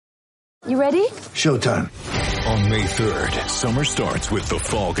You ready? Showtime. On May 3rd, summer starts with The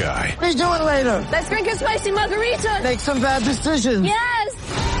Fall Guy. What are you doing later? Let's drink a spicy margarita. Make some bad decisions.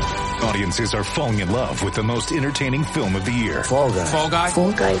 Yes. Audiences are falling in love with the most entertaining film of the year. Fall Guy. Fall Guy?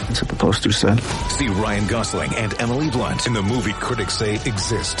 Fall guy. That's what the poster said. See Ryan Gosling and Emily Blunt in the movie critics say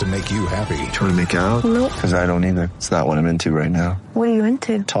exists to make you happy. Trying to make it out? Nope. Because I don't either. It's not what I'm into right now. What are you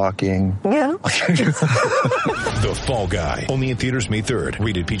into? Talking. Yeah. The Fall Guy. Only in theaters May 3rd.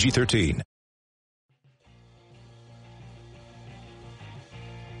 Rated PG-13.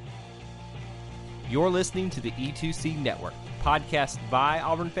 You're listening to the E2C Network, podcast by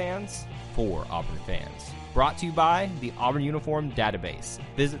Auburn fans for Auburn fans. Brought to you by the Auburn Uniform Database.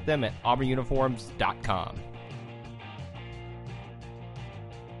 Visit them at auburnuniforms.com.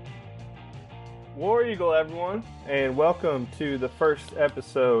 War Eagle, everyone, and welcome to the first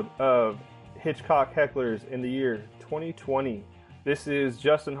episode of Hitchcock Hecklers in the year 2020. This is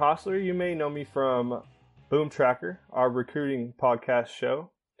Justin Hostler. You may know me from Boom Tracker, our recruiting podcast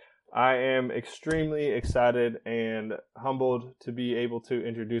show. I am extremely excited and humbled to be able to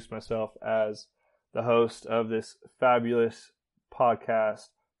introduce myself as the host of this fabulous podcast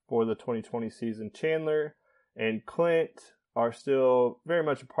for the 2020 season. Chandler and Clint are still very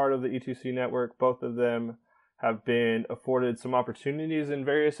much a part of the E2C network. Both of them have been afforded some opportunities in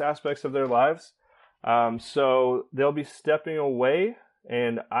various aspects of their lives. So they'll be stepping away,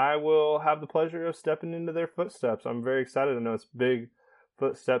 and I will have the pleasure of stepping into their footsteps. I'm very excited. I know it's big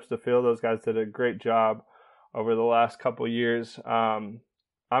footsteps to fill. Those guys did a great job over the last couple of years. I'm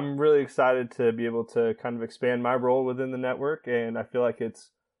really excited to be able to kind of expand my role within the network, and I feel like it's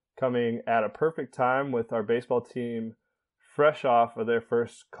coming at a perfect time with our baseball team fresh off of their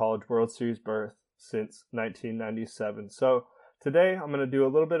first College World Series berth since 1997. So today I'm going to do a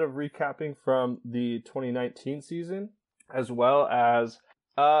little bit of recapping from the 2019 season, as well as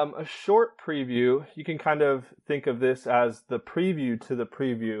a short preview. You can kind of think of this as the preview to the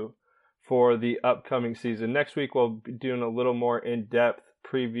preview for the upcoming season. Next week we'll be doing a little more in-depth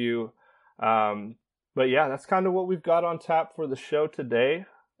preview. But yeah, that's kind of what we've got on tap for the show today.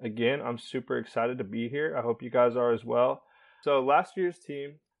 Again, I'm super excited to be here. I hope you guys are as well. So last year's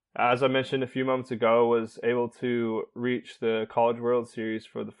team, as I mentioned a few moments ago, was able to reach the College World Series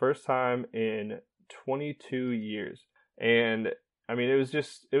for the first time in 22 years. And I mean, it was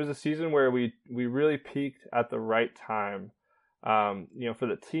a season where we really peaked at the right time, for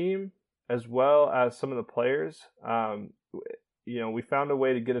the team as well as some of the players. We found a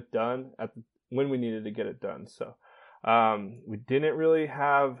way to get it done when we needed to get it done. So we didn't really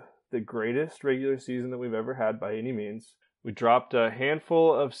have the greatest regular season that we've ever had by any means. We dropped a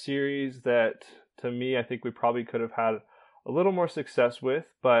handful of series that, to me, I think we probably could have had a little more success with.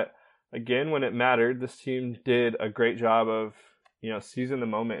 But again, when it mattered, this team did a great job of seizing the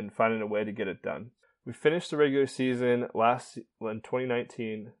moment and finding a way to get it done. We finished the regular season in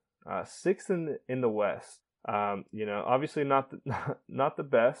 2019, sixth in the West. Obviously not the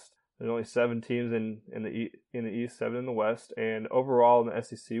best. There's only 7 teams in the East, 7 in the West, and overall in the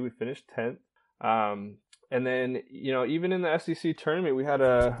SEC we finished 10th. And then even in the SEC tournament we had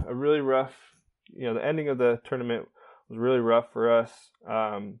a really rough. The ending of the tournament was really rough for us.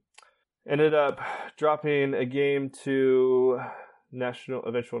 Ended up dropping a game to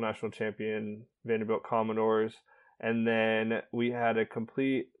eventual national champion Vanderbilt Commodores, and then we had a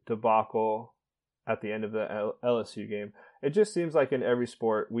complete debacle at the end of the LSU game. It just seems like in every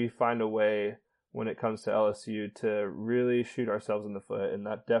sport we find a way when it comes to LSU to really shoot ourselves in the foot, and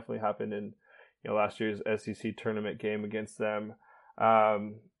that definitely happened in last year's SEC tournament game against them. I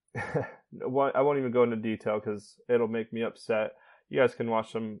won't even go into detail because it'll make me upset. You guys can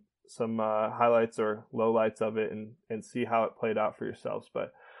watch some highlights or lowlights of it and see how it played out for yourselves.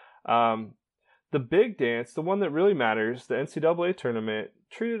 But the big dance, the one that really matters, the NCAA tournament,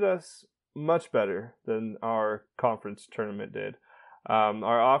 treated us much better than our conference tournament did.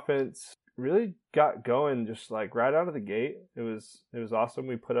 Our offense really got going just like right out of the gate. It was awesome.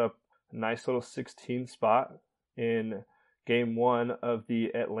 We put up a nice little 16 spot in game 1 of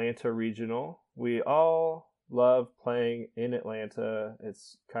the Atlanta Regional. We all love playing in Atlanta.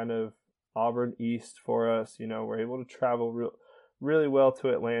 It's kind of Auburn East for us. We're able to travel really well to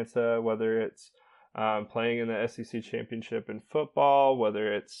Atlanta, whether it's playing in the SEC championship in football,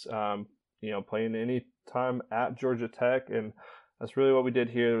 whether it's playing any time at Georgia Tech, and that's really what we did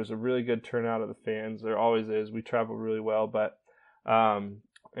here. There was a really good turnout of the fans. There always is. We travel really well, but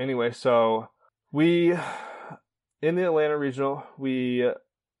anyway, so we in the Atlanta Regional, we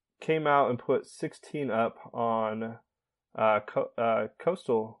came out and put 16 up on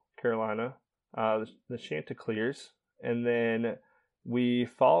Coastal Carolina, the Chanticleers, and then we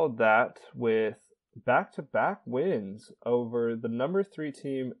followed that with back-to-back wins over the number 3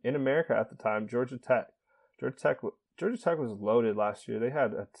 team in America at the time, Georgia Tech. Georgia Tech was loaded last year. They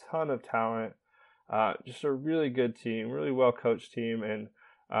had a ton of talent, just a really good team, really well-coached team, and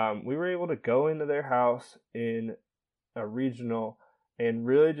we were able to go into their house in a regional and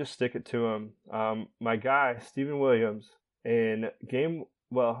really just stick it to them. My guy, Stephen Williams, it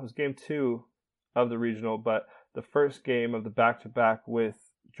was game 2 of the regional, but the first game of the back-to-back with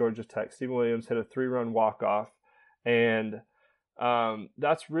Georgia Tech, Stephen Williams hit a 3-run walk-off, and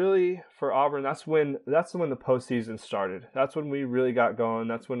that's really, for Auburn, that's when the postseason started. That's when we really got going.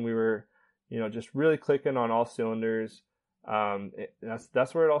 That's when we were, just really clicking on all cylinders.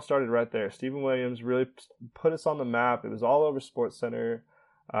 That's where it all started right there. Stephen Williams really put us on the map. It was all over SportsCenter.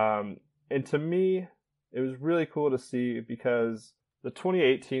 And to me, it was really cool to see because the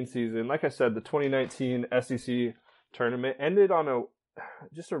 2018 season, like I said, the 2019 SEC tournament ended on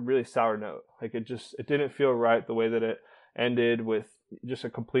just a really sour note. Like it didn't feel right the way that it ended, with just a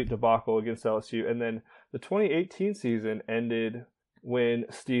complete debacle against LSU. And then the 2018 season ended when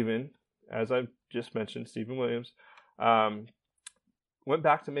Stephen, as I just mentioned, Stephen Williams, went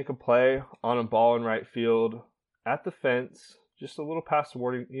back to make a play on a ball in right field at the fence, just a little past the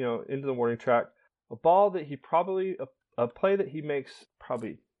warning, into the warning track. A ball that a play that he makes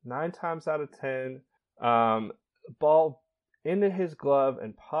probably 9 times out of 10. Ball into his glove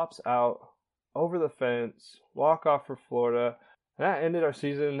and pops out over the fence, walk off for Florida. And that ended our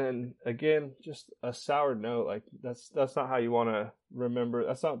season. And again, just a sour note. Like that's not how you want to remember.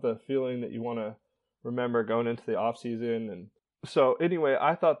 That's not the feeling that you want to remember going into the off season. And so anyway,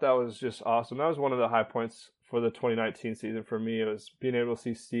 I thought that was just awesome. That was one of the high points for the 2019 season for me. It was being able to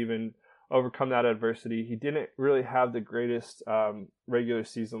see Steven overcome that adversity. He didn't really have the greatest regular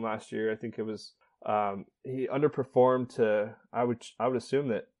season last year. I think it was he underperformed to I would assume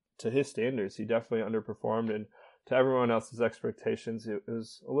that to his standards he definitely underperformed, and to everyone else's expectations it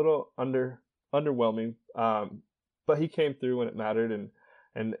was a little underwhelming. But he came through when it mattered,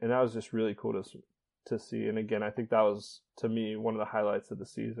 and that was just really cool to see. And again, I think that was, to me, one of the highlights of the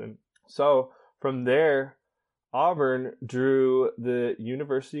season. So from there, Auburn drew the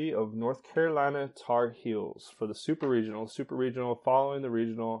University of North Carolina Tar Heels for the Super Regional following the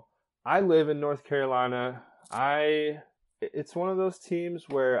regional. I live in North Carolina. It's one of those teams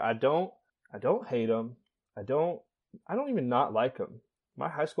where I don't hate them. I don't even not like them. My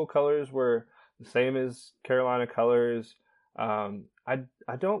high school colors were the same as Carolina colors. I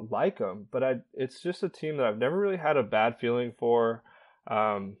don't like them, but it's just a team that I've never really had a bad feeling for.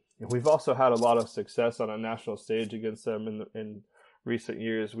 We've also had a lot of success on a national stage against them in recent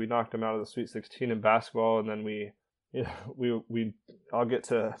years. We knocked them out of the Sweet 16 in basketball, and then I'll get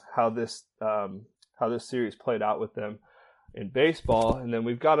to how this series played out with them in baseball, and then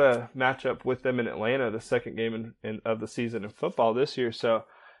we've got a matchup with them in Atlanta, the second game of the season in football this year. So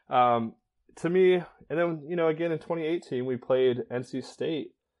to me, and then again in 2018 we played NC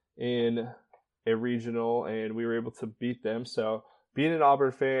State in a regional and we were able to beat them. So being an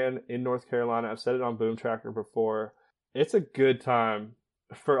Auburn fan in North Carolina, I've said it on Boom Tracker before, it's a good time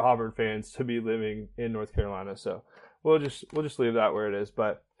for Auburn fans to be living in North Carolina. So we'll just leave that where it is.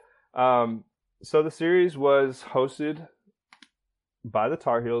 But so the series was hosted by the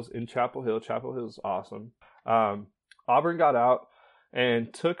Tar Heels in Chapel Hill. Chapel Hill is awesome. Auburn got out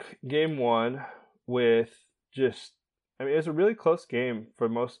and took game 1 with it was a really close game for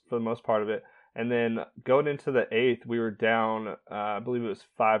the most part of it. And then going into the 8th, we were down, I believe it was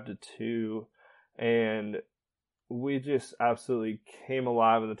 5-2, and we just absolutely came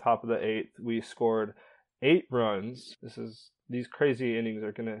alive at the top of the 8th. We scored 8 runs. These crazy innings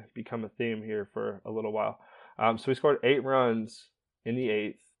are going to become a theme here for a little while. So we scored 8 runs in the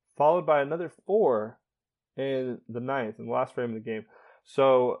 8th, followed by another 4 in the 9th, in the last frame of the game.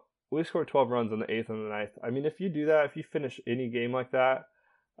 So we scored 12 runs in the 8th and the 9th. I mean, if you do that, if you finish any game like that,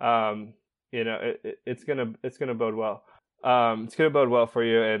 it's gonna bode well. It's gonna bode well for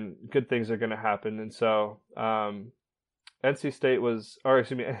you, and good things are gonna happen. And so, North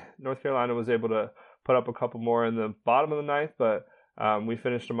Carolina was able to put up a couple more in the bottom of the 9th, but we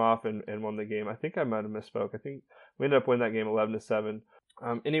finished them off and won the game. I think I might have misspoke. I think we ended up winning that game 11-7.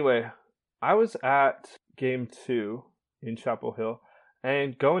 Anyway, I was at game 2 in Chapel Hill,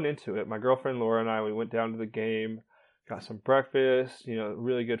 and going into it, my girlfriend Laura and I, we went down to the game, got some breakfast,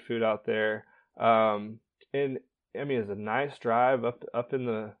 really good food out there. And I mean, it was a nice drive up in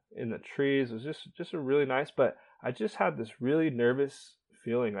the trees. It was just a really nice, but I just had this really nervous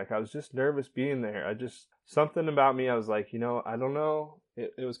feeling. Like I was just nervous being there. Something about me, I was like, I don't know.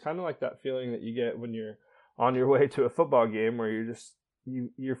 It was kind of like that feeling that you get when you're on your way to a football game where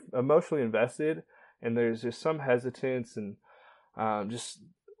you're emotionally invested, and there's just some hesitance and just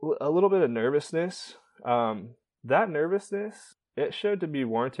a little bit of nervousness. That nervousness, it showed to be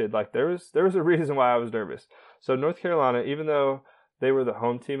warranted. Like there was a reason why I was nervous. So North Carolina, even though they were the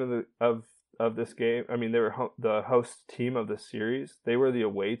home team of this game, I mean they were the host team of the series, they were the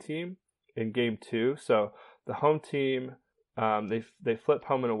away team in game 2. So the home team, they flipped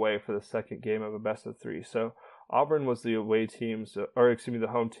home and away for the second game of a best of 3. So Auburn was the away team, the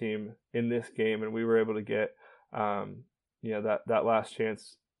home team in this game, and we were able to get that last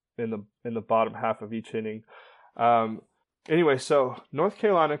chance in the bottom half of each inning. Anyway, so North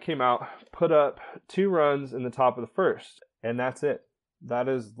Carolina came out, put up 2 runs in the top of the first, and that's it. That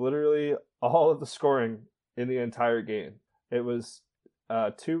is literally all of the scoring in the entire game. It was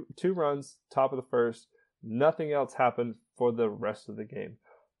two runs, top of the first. Nothing else happened for the rest of the game.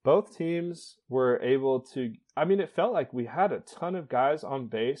 Both teams were able to, I mean, it felt like we had a ton of guys on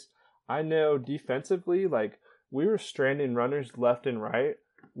base. I know defensively, like, we were stranding runners left and right,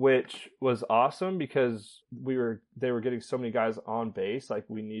 which was awesome because they were getting so many guys on base. Like,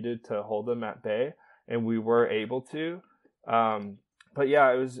 we needed to hold them at bay, and we were able to. But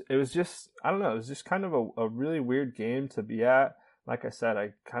yeah, it was just, I don't know, it was just kind of a really weird game to be at. Like I said,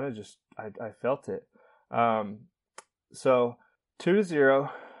 I kind of just, I felt it. So 2-0.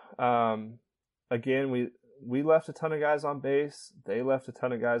 Again, we left a ton of guys on base. They left a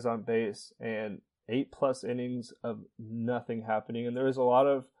ton of guys on base, and 8+ innings of nothing happening. And there was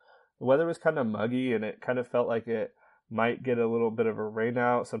the weather was kind of muggy, and it kind of felt like it might get a little bit of a rain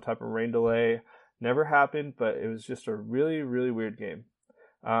out, some type of rain delay. Never happened, but it was just a really, really weird game.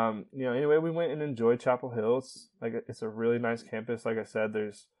 Anyway, we went and enjoyed Chapel Hill. It's a really nice campus. Like I said,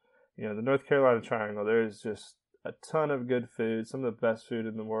 there's, the North Carolina Triangle. There's just a ton of good food, some of the best food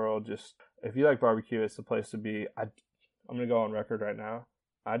in the world. Just, if you like barbecue, it's the place to be. I'm going to go on record right now.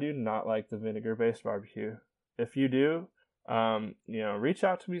 I do not like the vinegar-based barbecue. If you do, reach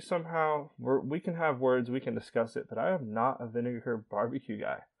out to me somehow. We can have words, we can discuss it, but I am not a vinegar barbecue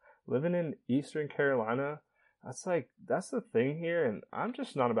guy. Living in Eastern Carolina, that's the thing here, and I'm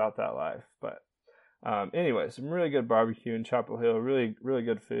just not about that life. But anyway, some really good barbecue in Chapel Hill, really, really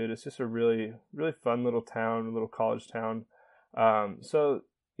good food. It's just a really, really fun little town, a little college town. So,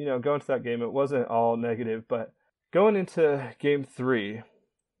 going to that game, it wasn't all negative, but going into game 3,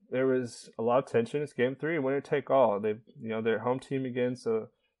 there was a lot of tension. It's game 3, winner take all. They're home team again, so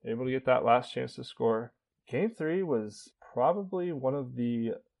they're able to get that last chance to score. Game 3 was probably one of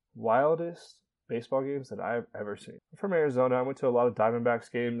the wildest baseball games that I've ever seen. I'm from Arizona. I went to a lot of Diamondbacks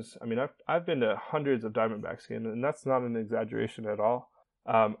games. I mean, I've been to hundreds of Diamondbacks games, and that's not an exaggeration at all.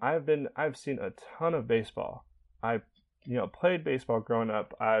 I've seen a ton of baseball. I've played baseball growing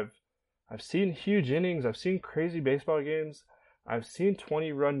up. I've seen huge innings. I've seen crazy baseball games. I've seen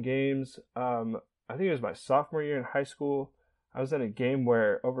 20-run games. I think it was my sophomore year in high school. I was in a game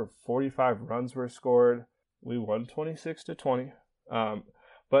where over 45 runs were scored. We won 26-20.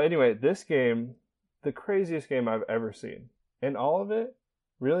 But anyway, this game, the craziest game I've ever seen. And all of it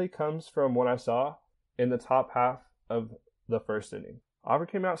really comes from what I saw in the top half of the first inning. Auburn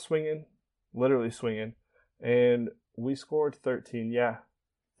came out swinging, literally swinging, and we scored 13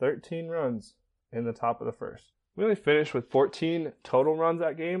 runs in the top of the first. We only finished with 14 total runs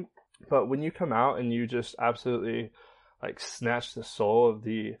that game, but when you come out and you just absolutely snatch the soul of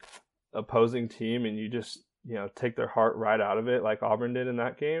the opposing team and you just take their heart right out of it like Auburn did in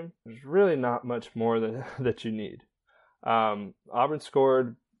that game, there's really not much more that you need. Auburn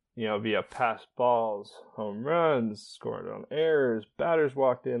scored, via pass balls, home runs, scored on errors, batters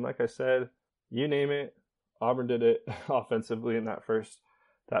walked in. Like I said, you name it, Auburn did it offensively in that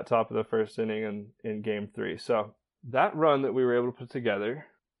top of the first inning in game 3. So that run that we were able to put together,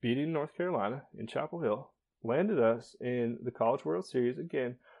 beating North Carolina in Chapel Hill, landed us in the College World Series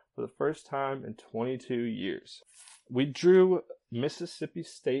again for the first time in 22 years. We drew Mississippi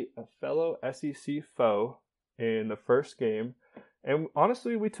State, a fellow SEC foe, in the first game. And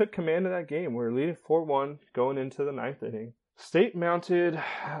honestly, we took command of that game. We were leading 4-1 going into the 9th inning. State mounted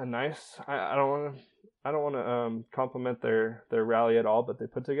a nice, I don't want to compliment their rally at all, but they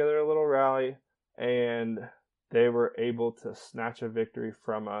put together a little rally and they were able to snatch a victory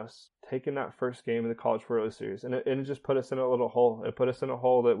from us, taking that first game of the College World Series. And it just put us in a little hole. It put us in a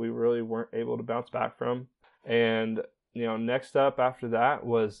hole that we really weren't able to bounce back from. And, next up after that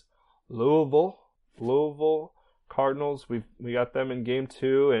was Louisville Cardinals. We got them in game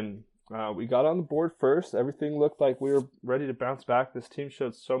 2, and we got on the board first. Everything looked like we were ready to bounce back. This team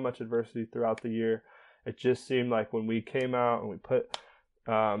showed so much adversity throughout the year. It just seemed like when we came out and we put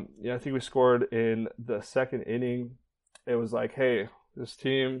I think we scored in the second inning. It was like, hey, this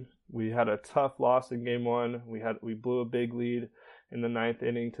team, we had a tough loss in game one. We blew a big lead in the ninth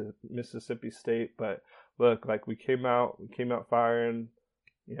inning to Mississippi State, but look, like we came out firing.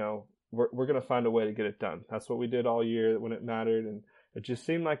 We're gonna find a way to get it done. That's what we did all year when it mattered, and it just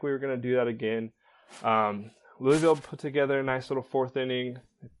seemed like we were gonna do that again. Louisville put together a nice little fourth inning,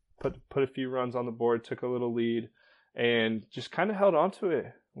 put a few runs on the board, took a little lead, and just kind of held on to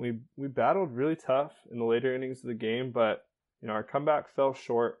it. We battled really tough in the later innings of the game, but our comeback fell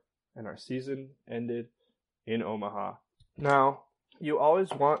short, and our season ended in Omaha. Now, you always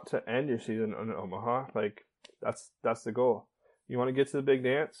want to end your season in Omaha. Like, that's the goal. You want to get to the big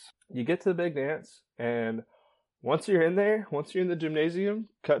dance. You get to the big dance, and once you're in there, once you're in the gymnasium,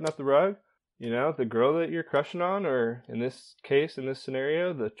 cutting up the rug, the girl that you're crushing on, or in this case, in this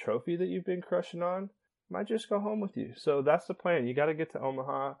scenario, the trophy that you've been crushing on, might just go home with you. So that's the plan. You got to get to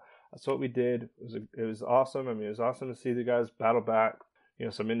Omaha. That's what we did. It was awesome. I mean, it was awesome to see the guys battle back.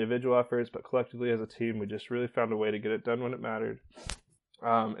 Some individual efforts, but collectively as a team, we just really found a way to get it done when it mattered.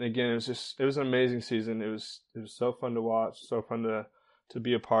 And again, it was an amazing season. It was so fun to watch, so fun to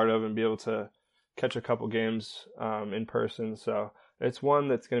be a part of, and be able to catch a couple games in person. So it's one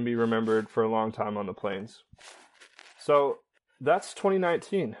that's going to be remembered for a long time on the Plains. So that's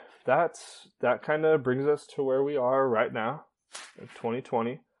 2019. That kind of brings us to where we are right now, in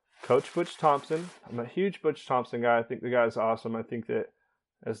 2020. Coach Butch Thompson. I'm a huge Butch Thompson guy. I think the guy's awesome. I think that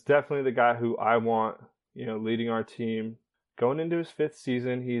is definitely the guy who I want, leading our team. Going into his fifth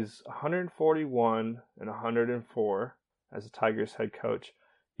season, he's 141 and 104 as a Tigers head coach.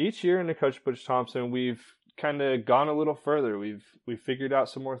 Each year under Coach Butch Thompson, we've kind of gone a little further. We've figured out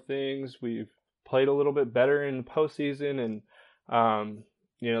some more things. We've played a little bit better in the postseason, and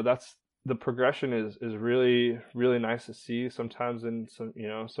that's the progression is really, really nice to see. Sometimes in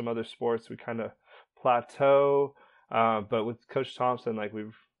some other sports we kind of plateau. But with Coach Thompson, like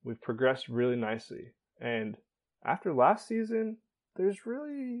we've progressed really nicely. And after last season, there's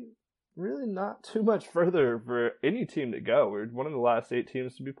really, really not too much further for any team to go. We're one of the last 8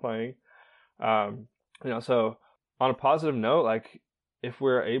 teams to be playing. So on a positive note, like if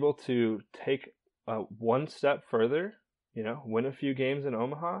we're able to take one step further, win a few games in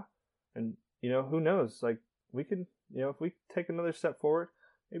Omaha, and who knows? Like we can, if we take another step forward,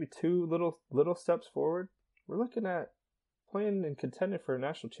 maybe 2 little steps forward, we're looking at playing and contending for a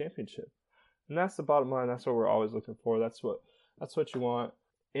national championship. And that's the bottom line. That's what we're always looking for. That's what you want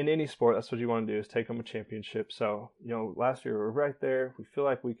in any sport. That's what you want to do, is take home a championship. So, last year we were right there. We feel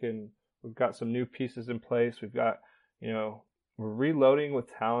like we've got some new pieces in place. We've got, we're reloading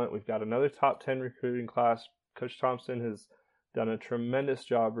with talent. We've got another top 10 recruiting class. Coach Thompson has done a tremendous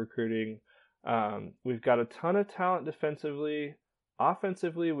job recruiting. We've got a ton of talent defensively.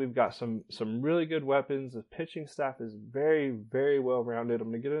 Offensively, we've got some really good weapons. The pitching staff is very, very well rounded.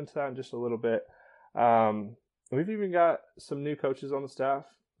 I'm going to get into that in just a little bit. We've even got some new coaches on the staff,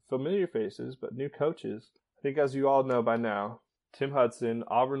 familiar faces, but new coaches. I think, as you all know by now, Tim Hudson,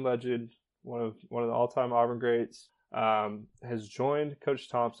 Auburn legend, one of the all-time Auburn greats, has joined Coach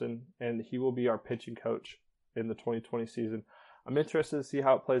Thompson, and he will be our pitching coach in the 2020 season. I'm interested to see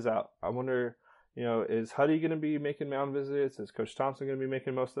how it plays out. I wonder, is Huddy going to be making mound visits? Is Coach Thompson going to be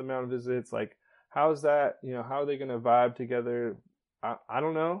making most of the mound visits? Like, how is that? How are they going to vibe together? I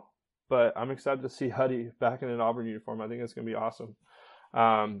don't know, but I'm excited to see Huddy back in an Auburn uniform. I think it's going to be awesome.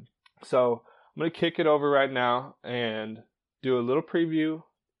 So I'm going to kick it over right now and do a little preview.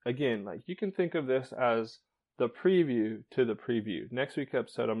 Again, like, you can think of this as the preview to the preview. Next week's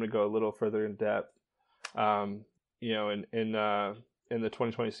episode, I'm going to go a little further in depth, in the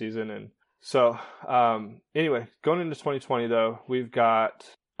 2020 season. And so, anyway, going into 2020 though,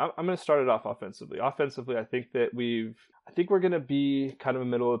 I'm going to start it off offensively. Offensively, I think we're going to be kind of a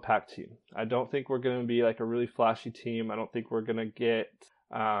middle of the pack team. I don't think we're going to be like a really flashy team. I don't think we're going to get,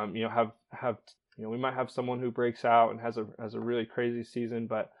 we might have someone who breaks out and has a really crazy season,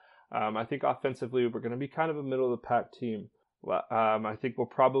 but I think offensively we're going to be kind of a middle of the pack team. I think we'll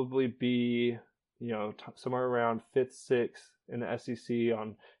probably be, somewhere around 5th, 6th in the SEC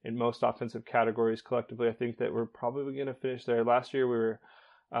in most offensive categories collectively. I think that we're probably going to finish there. Last year we were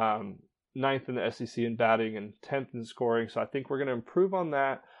 9th in the SEC in batting and 10th in scoring, so I think we're going to improve on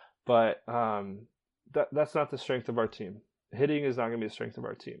that. But that's not the strength of our team. Hitting is not going to be the strength of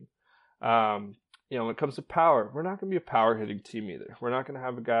our team. When it comes to power, we're not going to be a power hitting team either. We're not going to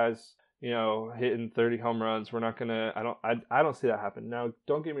have guys, hitting 30 home runs. We're not going to. I don't see that happen. Now,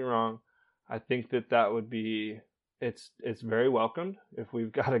 don't get me wrong. I think that would be. It's very welcomed if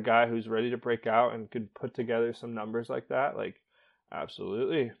we've got a guy who's ready to break out and could put together some numbers like that. Like,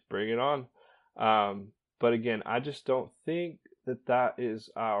 Absolutely. Bring it on. But again, I just don't think that is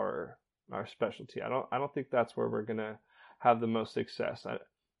our specialty. I don't think that's where we're going to have the most success. I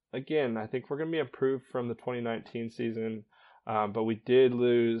think we're going to be improved from the 2019 season. But we did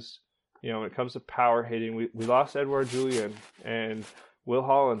lose, when it comes to power hitting, we lost Edouard Julien and Will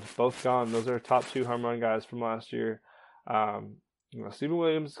Holland, both gone. Those are our top 2 home run guys from last year. Stephen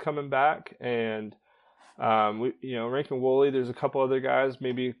Williams is coming back, and Rankin Woolley, there's a couple other guys,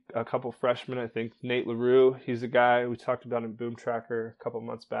 maybe a couple freshmen. I think Nate LaRue, he's a guy we talked about in Boom Tracker a couple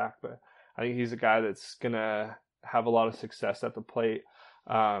months back, but I think he's a guy that's going to have a lot of success at the plate.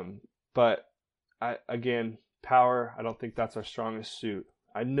 But power, I don't think that's our strongest suit.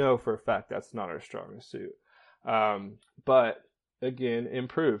 I know for a fact that's not our strongest suit. But again,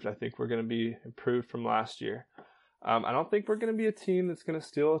 improved. I think we're going to be improved from last year. I don't think we're going to be a team that's going to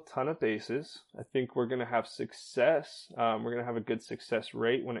steal a ton of bases. I think we're going to have success. We're going to have a good success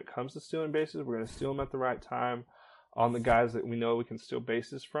rate when it comes to stealing bases. We're going to steal them at the right time on the guys that we know we can steal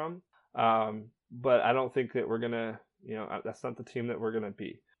bases from. But I don't think that we're going to, that's not the team that we're going to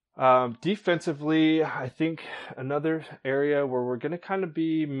be. Defensively, I think another area where we're going to kind of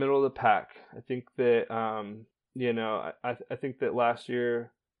be middle of the pack. I think that, I think that last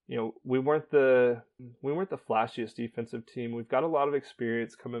year, we weren't the flashiest defensive team. We've got a lot of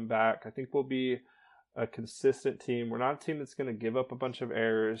experience coming back. I think we'll be a consistent team. We're not a team that's going to give up a bunch of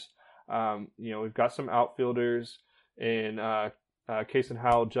errors. We've got some outfielders in Kason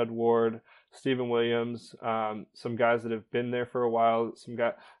Howell, Judd Ward, Stephen Williams, some guys that have been there for a while.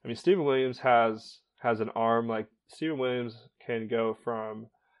 Stephen Williams has an arm. Like, Stephen Williams can go from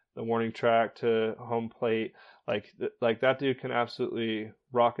the warning track to home plate. Like that dude can absolutely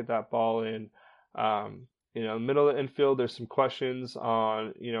rocket that ball in. Middle of the infield, there's some questions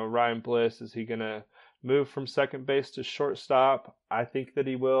on, Ryan Bliss. Is he going to move from second base to shortstop? I think that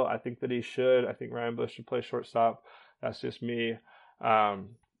he will. I think that he should. I think Ryan Bliss should play shortstop. That's just me.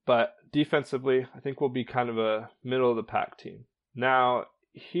 But defensively, I think we'll be kind of a middle of the pack team. Now,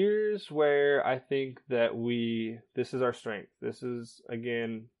 here's where I think that this is our strength. This is,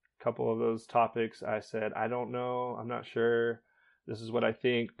 again, a couple of those topics I said, I don't know, I'm not sure, this is what I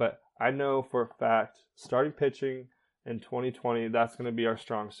think, but I know for a fact, starting pitching in 2020, that's going to be our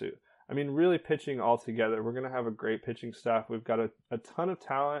strong suit. Really pitching all together, we're going to have a great pitching staff. We've got a ton of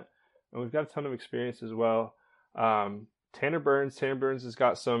talent, and we've got a ton of experience as well. Tanner Burns has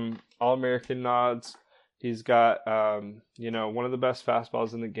got some All-American nods. He's got, one of the best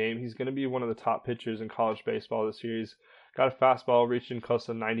fastballs in the game. He's going to be one of the top pitchers in college baseball this year. He's got a fastball reaching close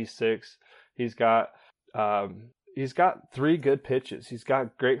to 96. He's got 3 good pitches. He's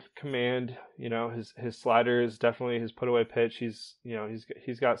got great command. His slider is definitely his put away pitch. He's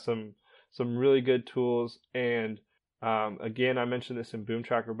got some really good tools. And again, I mentioned this in Boom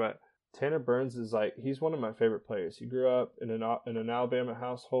Tracker, but Tanner Burns is he's one of my favorite players. He grew up in an Alabama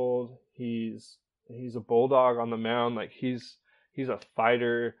household. He's a bulldog on the mound. He's a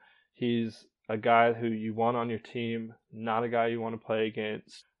fighter. He's a guy who you want on your team, not a guy you want to play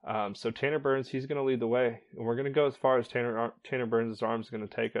against. So Tanner Burns, he's going to lead the way, and we're going to go as far as Tanner Burns' arm is going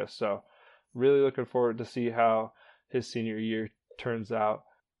to take us. So really looking forward to see how his senior year turns out.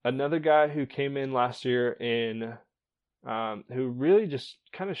 Another guy who came in last year who really just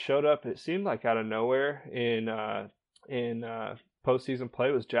kind of showed up, it seemed like out of nowhere in postseason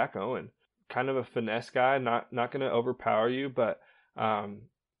play, was Jack Owen. Kind of a finesse guy, not going to overpower you, but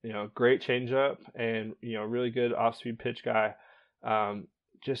great changeup and really good off-speed pitch guy.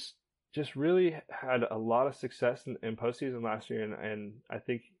 Just really had a lot of success in postseason last year, and I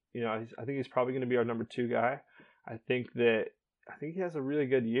think he's probably going to be our number 2 guy. I think he has a really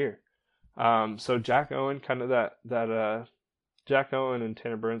good year. So Jack Owen, kind of that Jack Owen and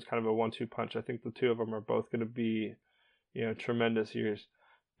Tanner Burns, kind of a 1-2 punch. I think the 2 of them are both going to be, tremendous years.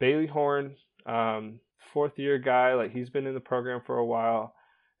 Bailey Horn, 4th year guy, he's been in the program for a while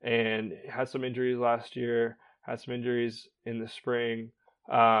and had some injuries last year, had some injuries in the spring.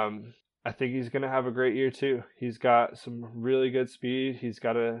 I think he's going to have a great year too. He's got some really good speed. He's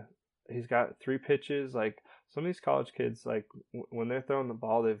got 3 pitches. Some of these college kids, when they're throwing the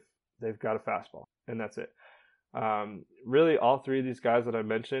ball, they've got a fastball, and that's it. Really, all 3 of these guys that I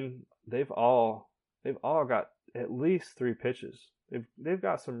mentioned, they've all got at least 3 pitches. They've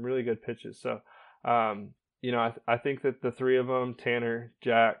got some really good pitches. So, I think that the 3 of them, Tanner,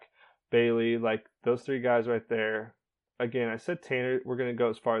 Jack, Bailey, those 3 guys right there. Again, I said Tanner, we're going to go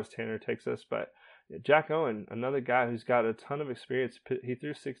as far as Tanner takes us, but Jack Owen, another guy who's got a ton of experience. He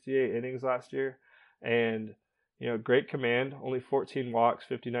threw 68 innings last year, and great command, only 14 walks,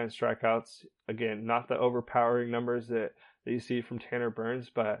 59 strikeouts. Again, not the overpowering numbers that that you see from Tanner Burns,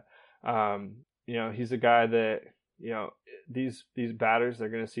 but he's a guy that these batters, they're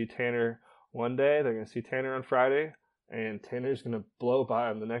going to see Tanner one day, they're going to see Tanner on Friday, and Tanner's going to blow by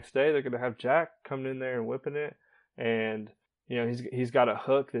him the next day. They're going to have Jack coming in there and whipping it, and he's got a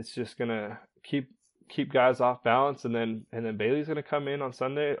hook that's just going to keep guys off balance, and then Bailey's going to come in on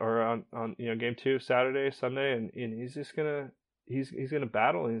Sunday or on game 2 Saturday, Sunday, and he's just going to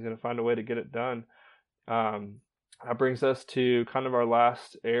battle, and he's going to find a way to get it done. That brings us to kind of our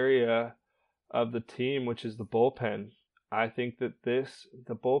last area of the team, which is the bullpen. I think that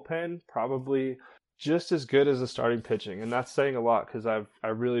the bullpen probably just as good as the starting pitching, and that's saying a lot because I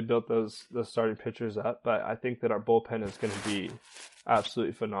really built those starting pitchers up, but I think that our bullpen is going to be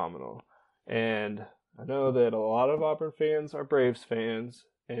absolutely phenomenal. And I know that a lot of Auburn fans are Braves fans,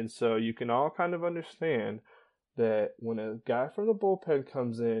 and so you can all kind of understand that when a guy from the bullpen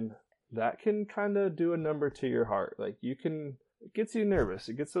comes in, that can kind of do a number to your heart. Like, it gets you nervous.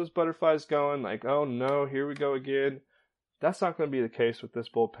 It gets those butterflies going, like, oh no, here we go again. That's not going to be the case with this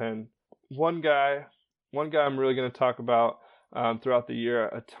bullpen. One guy I'm really going to talk about throughout the year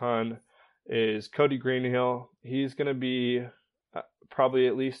a ton is Cody Greenhill. He's going to be probably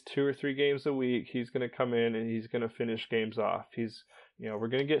at least 2 or 3 games a week. He's going to come in and he's going to finish games off. We're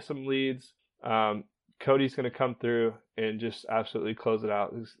going to get some leads. Cody's going to come through and just absolutely close it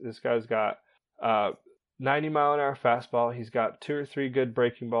out. This guy's got 90-mile-an-hour fastball. He's got 2 or 3 good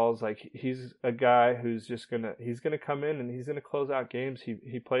breaking balls. Like, he's a guy who's he's gonna come in and he's gonna close out games.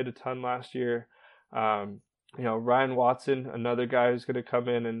 He played a ton last year. Ryan Watson, another guy who's gonna come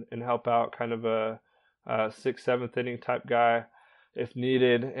in and help out, kind of a 6th, 7th inning type guy if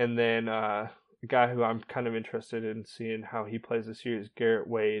needed. And then a guy who I'm kind of interested in seeing how he plays this year is Garrett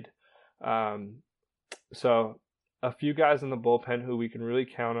Wade. So a few guys in the bullpen who we can really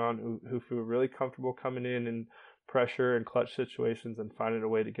count on, who feel really comfortable coming in pressure and clutch situations and finding a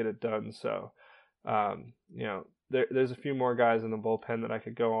way to get it done. So, there's a few more guys in the bullpen that I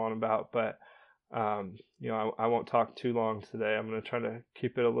could go on about, but, I won't talk too long today. I'm going to try to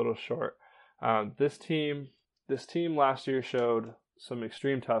keep it a little short. This team last year showed some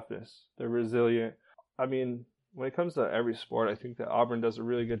extreme toughness. They're resilient. I mean, when it comes to every sport, I think that Auburn does a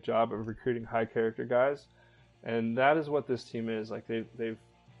really good job of recruiting high character guys. And that is what this team is. Like, they've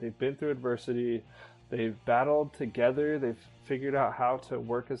been through adversity. They've battled together. They've figured out how to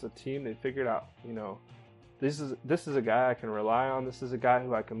work as a team. They figured out, this is a guy I can rely on. This is a guy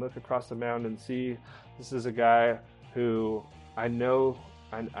who I can look across the mound and see. This is a guy who I know,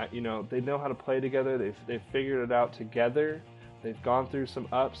 they know how to play together. They've figured it out together. They've gone through some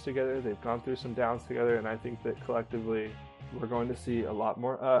ups together. They've gone through some downs together. And I think that collectively we're going to see a lot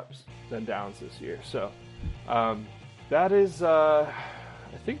more ups than downs this year. So, that is, I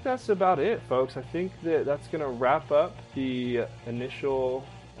think that's about it, folks. I think that's going to wrap up the initial,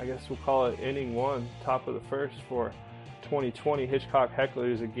 I guess we'll call it inning 1, top of the first for 2020 Hitchcock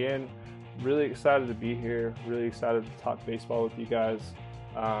Hecklers. Again, really excited to be here. Really excited to talk baseball with you guys,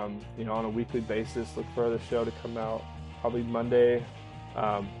 on a weekly basis. Look for the show to come out probably Monday,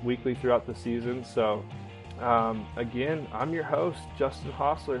 weekly throughout the season. So, again, I'm your host, Justin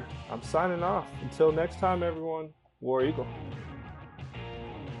Hostler. I'm signing off. Until next time, everyone, War Eagle.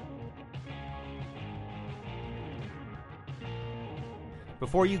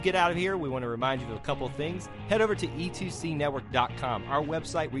 Before you get out of here, we want to remind you of a couple of things. Head over to e2cnetwork.com, our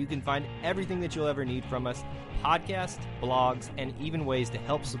website where you can find everything that you'll ever need from us, podcasts, blogs, and even ways to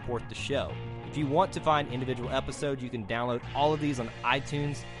help support the show. If you want to find individual episodes, you can download all of these on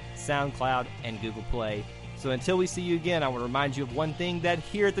iTunes, SoundCloud, and Google Play. So until we see you again, I want to remind you of one thing, that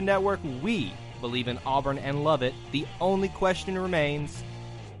here at the network, we believe in Auburn and love it. The only question remains,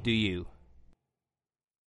 do you?